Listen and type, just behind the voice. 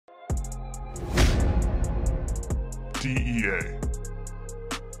DEA.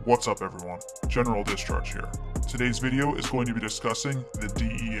 What's up everyone, General Discharge here. Today's video is going to be discussing the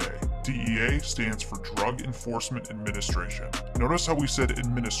DEA. DEA stands for Drug Enforcement Administration. Notice how we said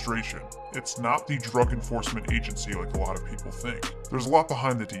administration. It's not the Drug Enforcement Agency like a lot of people think. There's a lot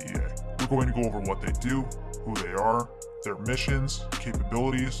behind the DEA. We're going to go over what they do, who they are, their missions,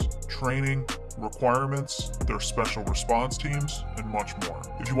 capabilities, training, requirements, their special response teams, and much more.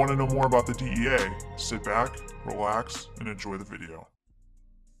 If you want to know more about the DEA, sit back, relax, and enjoy the video.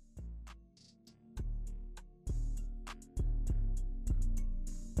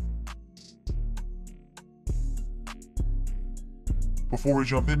 Before we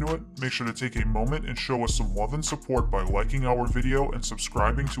jump into it, make sure to take a moment and show us some love and support by liking our video and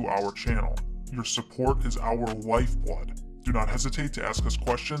subscribing to our channel. Your support is our lifeblood. Do not hesitate to ask us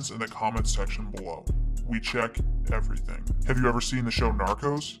questions in the comments section below. We check everything. Have you ever seen the show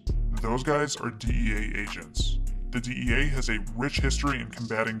Narcos? Those guys are DEA agents. The DEA has a rich history in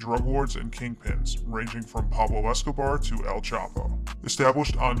combating drug lords and kingpins, ranging from Pablo Escobar to El Chapo.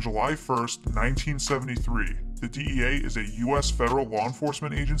 Established on July 1st, 1973, the DEA is a U.S. federal law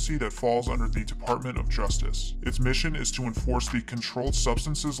enforcement agency that falls under the Department of Justice. Its mission is to enforce the controlled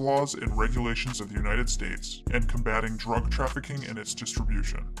substances laws and regulations of the United States and combating drug trafficking and its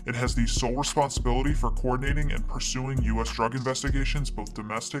distribution. It has the sole responsibility for coordinating and pursuing U.S. drug investigations both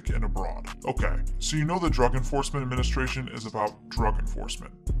domestic and abroad. Okay, so you know the Drug Enforcement Administration is about drug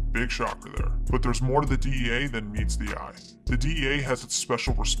enforcement. Big shocker there. But there's more to the DEA than meets the eye. The DEA has its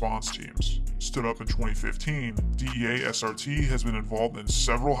special response teams. Stood up in 2015, DEA SRT has been involved in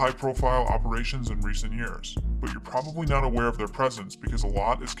several high-profile operations in recent years, but you're probably not aware of their presence because a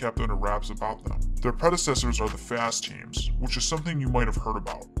lot is kept under wraps about them. Their predecessors are the FAST teams, which is something you might have heard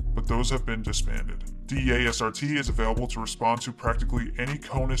about, but those have been disbanded. DEA SRT is available to respond to practically any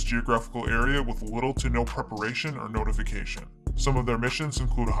CONUS geographical area with little to no preparation or notification. Some of their missions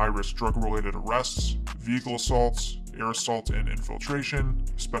include high-risk drug-related arrests, vehicle assaults, air assault and infiltration,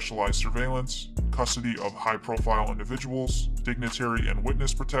 specialized surveillance, custody of high-profile individuals, dignitary and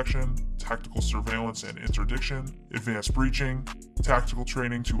witness protection, tactical surveillance and interdiction, advanced breaching, tactical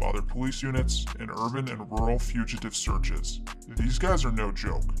training to other police units, and urban and rural fugitive searches. These guys are no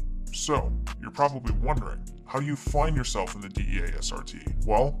joke. So, you're probably wondering, how do you find yourself in the DEA SRT?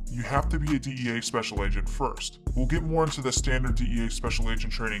 Well, you have to be a DEA Special Agent first. We'll get more into the standard DEA Special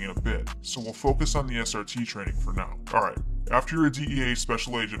Agent training in a bit, so we'll focus on the SRT training for now. Alright, after you're a DEA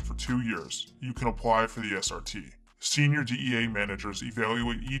Special Agent for 2 years, you can apply for the SRT. Senior DEA managers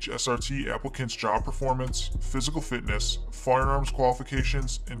evaluate each SRT applicant's job performance, physical fitness, firearms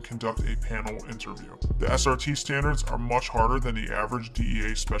qualifications, and conduct a panel interview. The SRT standards are much harder than the average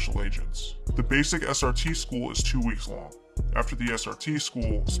DEA Special Agents. The basic SRT school is 2 weeks long. After the SRT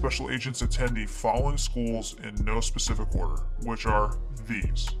school, Special Agents attend the following schools in no specific order, which are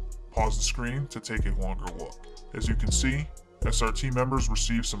these. Pause the screen to take a longer look. As you can see, SRT members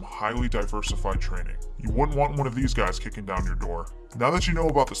receive some highly diversified training. You wouldn't want one of these guys kicking down your door. Now that you know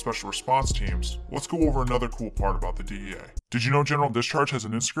about the special response teams, let's go over another cool part about the DEA. Did you know General Discharge has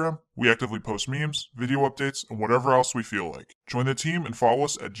an Instagram? We actively post memes, video updates, and whatever else we feel like. Join the team and follow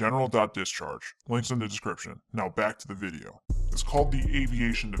us at general.discharge. Links in the description. Now back to the video. It's called the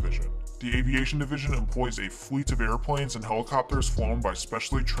Aviation Division. The Aviation Division employs a fleet of airplanes and helicopters flown by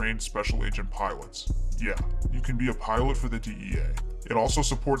specially trained special agent pilots. Yeah, you can be a pilot for the DEA. It also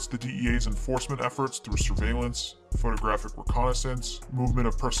supports the DEA's enforcement efforts through surveillance, photographic reconnaissance, movement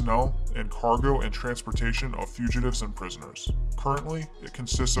of personnel, and cargo and transportation of fugitives and prisoners. Currently, it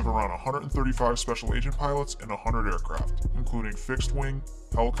consists of around 135 special agent pilots and 100 aircraft, including fixed-wing,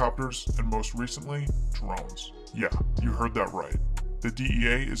 helicopters, and most recently, drones. Yeah, you heard that right. The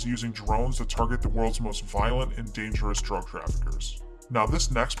DEA is using drones to target the world's most violent and dangerous drug traffickers. Now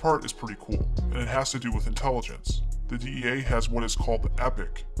this next part is pretty cool, and it has to do with intelligence. The DEA has what is called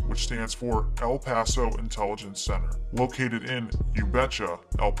EPIC, which stands for El Paso Intelligence Center. Located in, you betcha,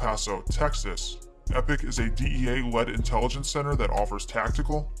 El Paso, Texas, EPIC is a DEA-led intelligence center that offers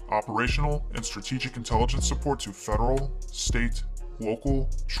tactical, operational, and strategic intelligence support to federal, state, local,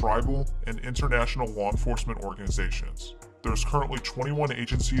 tribal, and international law enforcement organizations. There's currently 21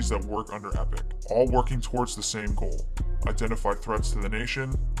 agencies that work under EPIC, all working towards the same goal: identify threats to the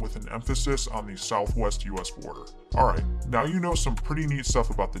nation, with an emphasis on the southwest US border. Alright, now you know some pretty neat stuff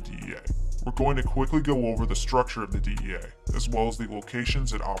about the DEA. we're going to quickly go over the structure of the DEA, as well as the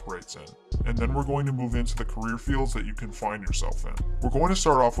locations it operates in, and then we're going to move into the career fields that you can find yourself in. We're going to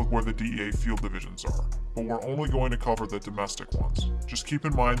start off with where the DEA field divisions are, but we're only going to cover the domestic ones. Just keep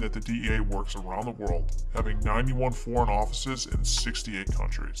in mind that the DEA works around the world, having 91 foreign offices in 68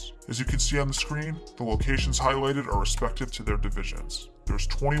 countries. As you can see on the screen, the locations highlighted are respective to their divisions. There's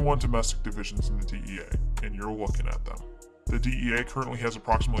 21 domestic divisions in the DEA, and you're looking at them. The DEA currently has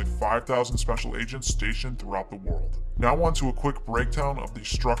approximately 5,000 special agents stationed throughout the world. Now on to a quick breakdown of the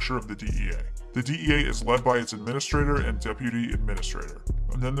structure of the DEA. The DEA is led by its administrator and deputy administrator,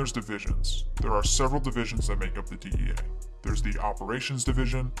 and then there's divisions. There are several divisions that make up the DEA. There's the Operations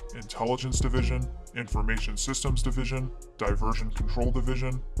Division, Intelligence Division, Information Systems Division, Diversion Control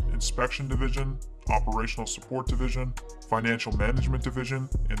Division, Inspection Division, Operational Support Division, Financial Management Division,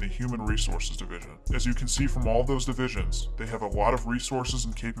 and the Human Resources Division. As you can see from all those divisions, they have a lot of resources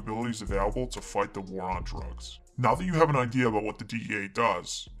and capabilities available to fight the war on drugs. Now that you have an idea about what the DEA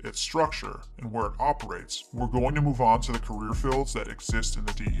does, its structure, and where it operates, we're going to move on to the career fields that exist in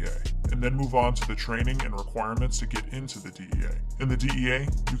the DEA, and then move on to the training and requirements to get into the DEA. In the DEA,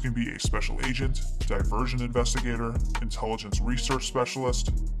 you can be a special agent, diversion investigator, intelligence research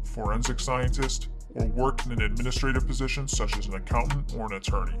specialist, forensic scientist, or work in an administrative position such as an accountant or an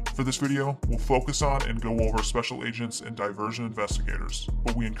attorney. For this video, we'll focus on and go over special agents and diversion investigators,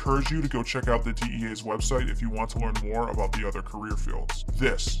 but we encourage you to go check out the DEA's website if you want to learn more about the other career fields.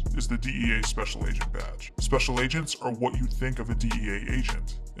 This is the DEA Special Agent Badge. Special agents are what you think of a DEA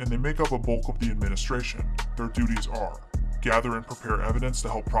agent, and they make up a bulk of the administration. Their duties are: gather and prepare evidence to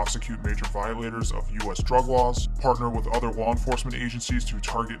help prosecute major violators of U.S. drug laws, partner with other law enforcement agencies to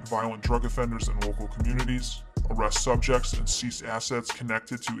target violent drug offenders in local communities, arrest subjects and seize assets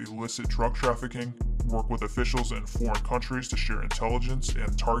connected to illicit drug trafficking, work with officials in foreign countries to share intelligence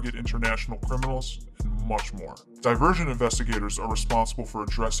and target international criminals, and much more. Diversion investigators are responsible for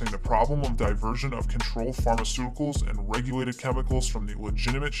addressing the problem of diversion of controlled pharmaceuticals and regulated chemicals from the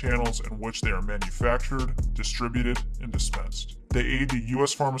legitimate channels in which they are manufactured, distributed, and dispensed. They aid the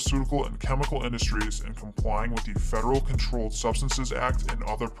U.S. pharmaceutical and chemical industries in complying with the Federal Controlled Substances Act and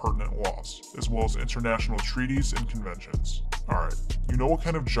other pertinent laws, as well as international treaties and conventions. Alright, you know what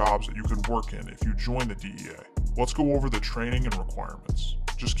kind of jobs that you could work in if you join the DEA. Let's go over the training and requirements.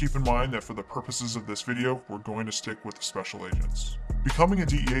 Just keep in mind that for the purposes of this video, we're going to stick with the special agents. Becoming a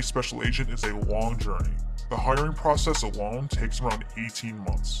DEA special agent is a long journey. The hiring process alone takes around 18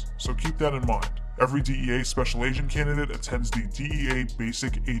 months, so keep that in mind. Every DEA special agent candidate attends the DEA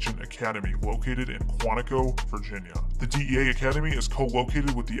Basic Agent Academy located in Quantico, Virginia. The DEA Academy is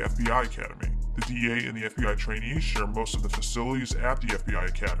co-located with the FBI Academy. The DEA and the FBI trainees share most of the facilities at the FBI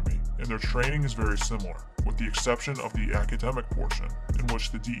Academy, and their training is very similar, with the exception of the academic portion, in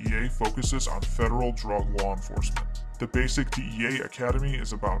which the DEA focuses on federal drug law enforcement. The Basic DEA Academy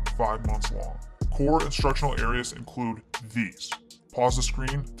is about 5 months long. Core instructional areas include these. Pause the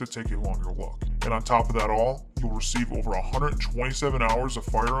screen to take a longer look. And on top of that all, you'll receive over 127 hours of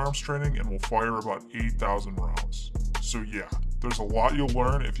firearms training and will fire about 8,000 rounds. So yeah, there's a lot you'll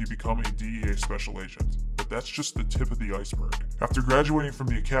learn if you become a DEA special agent, but that's just the tip of the iceberg. After graduating from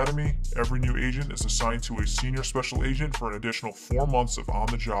the academy, every new agent is assigned to a senior special agent for an additional 4 months of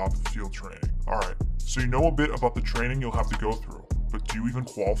on-the-job field training. Alright, so you know a bit about the training you'll have to go through. But do you even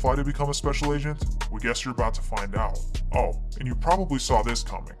qualify to become a special agent? We guess you're about to find out. Oh, and you probably saw this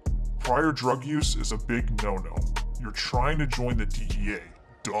coming. Prior drug use is a big no-no. You're trying to join the DEA,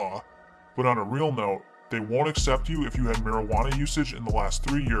 duh. But on a real note, they won't accept you if you had marijuana usage in the last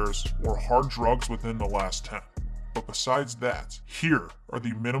 3 years or hard drugs within the last 10. But besides that, here are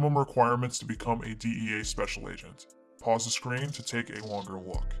the minimum requirements to become a DEA special agent. Pause the screen to take a longer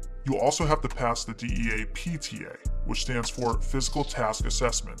look. You'll also have to pass the DEA PTA, which stands for Physical Task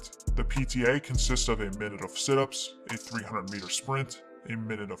Assessment. The PTA consists of a minute of sit-ups, a 300-meter sprint, a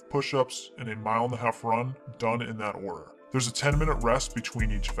minute of push-ups, and a 1.5-mile run, done in that order. There's a 10-minute rest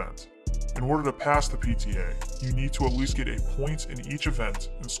between each event. In order to pass the PTA, you need to at least get a point in each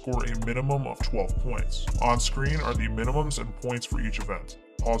event and score a minimum of 12 points. On screen are the minimums and points for each event.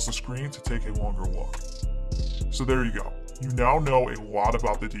 Pause the screen to take a longer look. So there you go. You now know a lot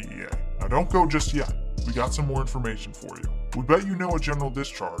about the DEA. Now don't go just yet. We got some more information for you. We bet you know a General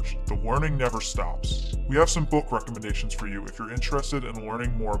Discharge. The learning never stops. We have some book recommendations for you if you're interested in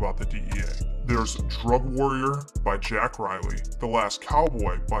learning more about the DEA. There's Drug Warrior by Jack Riley, The Last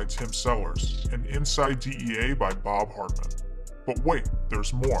Cowboy by Tim Sellers, and Inside DEA by Bob Hartman. But wait,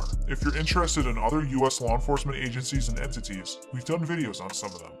 there's more. If you're interested in other US law enforcement agencies and entities, we've done videos on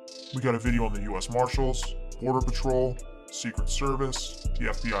some of them. We got a video on the US Marshals, Border Patrol, Secret Service, the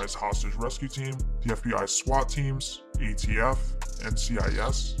FBI's Hostage Rescue Team, the FBI's SWAT teams, ATF,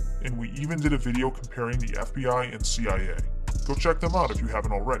 NCIS, and we even did a video comparing the FBI and CIA. Go check them out if you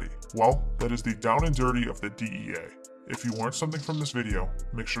haven't already. Well, that is the down and dirty of the DEA. If you learned something from this video,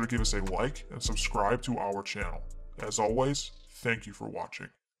 make sure to give us a like and subscribe to our channel. As always, thank you for watching.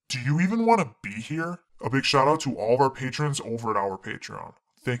 Do you even want to be here? A big shout out to all of our patrons over at our Patreon.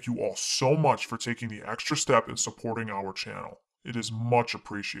 Thank you all so much for taking the extra step in supporting our channel. It is much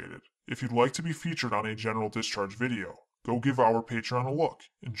appreciated. If you'd like to be featured on a General Discharge video, go give our Patreon a look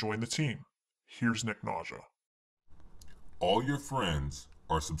and join the team. Here's Nick Nausea. All your friends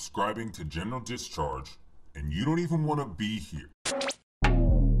are subscribing to General Discharge, and you don't even want to be here.